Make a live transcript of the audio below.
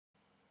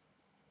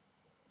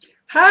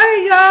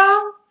Hey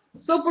y'all,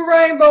 Super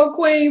Rainbow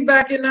Queen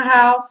back in the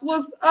house.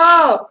 What's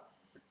up?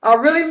 I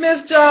really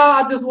missed y'all.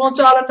 I just want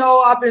y'all to know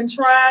I've been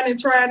trying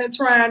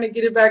to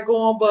get it back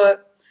going,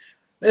 but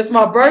it's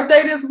my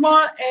birthday this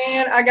month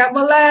and I got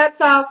my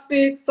laptop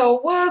fixed. So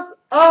what's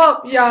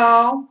up,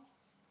 y'all?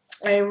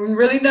 Ain't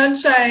really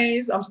nothing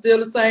changed. I'm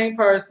still the same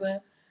person,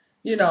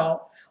 you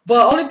know.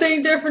 But only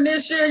thing different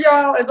this year,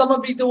 y'all, is I'm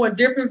gonna be doing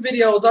different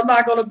videos. I'm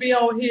not gonna be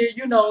on here,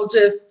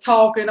 just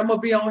talking. I'm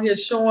gonna be on here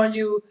showing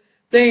you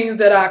things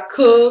that I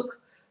cook,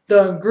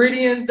 the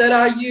ingredients that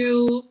I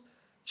use,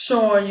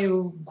 showing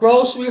you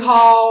grocery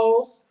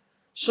hauls,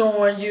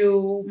 showing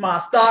you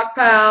my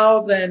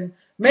stockpiles, and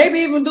maybe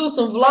even do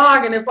some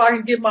vlogging if I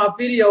can get my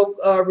video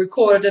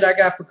recorder that I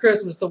got for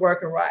Christmas to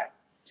working right.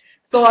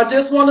 So I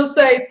just want to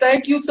say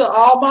thank you to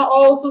all my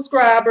old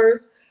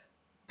subscribers.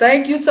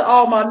 Thank you to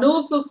all my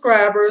new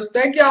subscribers.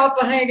 Thank y'all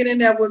for hanging in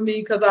there with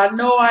me because I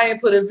know I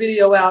ain't put a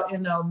video out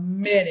in a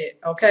minute,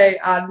 okay?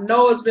 I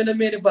know it's been a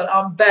minute, but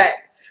I'm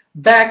back.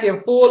 Back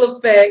in full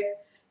effect.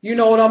 You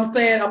know what I'm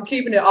saying? I'm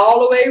keeping it all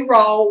the way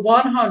raw,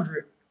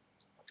 100.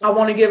 I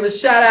want to give a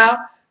shout out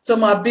to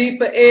my B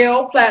for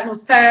L,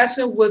 Platinum's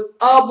Passion, with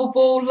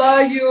Boo,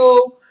 love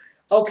you.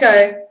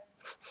 Okay,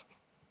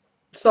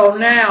 so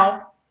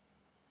now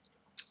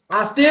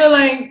I still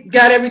ain't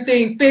got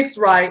everything fixed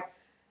right,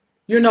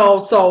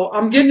 so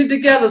I'm getting it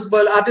together,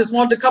 but I just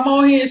wanted to come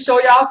on here and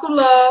show y'all some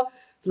love,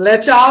 to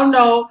let y'all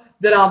know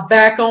that I'm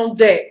back on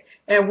deck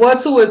and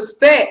what to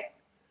expect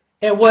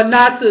and what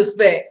not to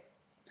expect.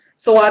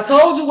 So I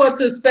told you what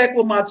to expect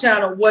with my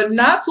channel. What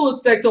not to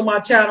expect on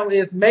my channel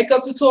is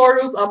makeup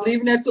tutorials. I'm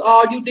leaving that to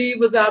all you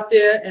divas out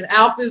there, and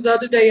outfits of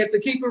the day. And to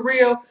keep it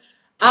real,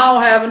 I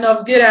don't have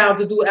enough get out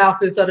to do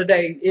outfits of the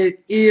day. It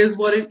is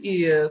what it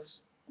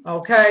is.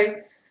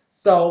 Okay?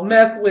 So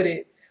mess with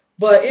it.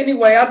 But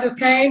anyway, I just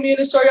came in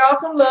to show y'all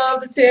some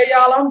love, to tell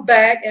y'all I'm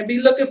back, and be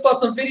looking for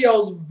some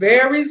videos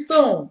very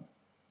soon.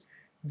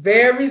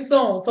 Very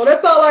soon. So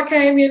that's all I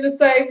came in to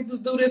say. We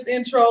just do this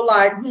intro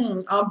like,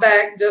 I'm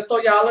back, just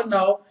so y'all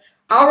know.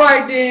 All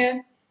right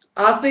then.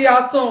 I'll see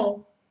y'all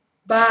soon.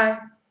 Bye.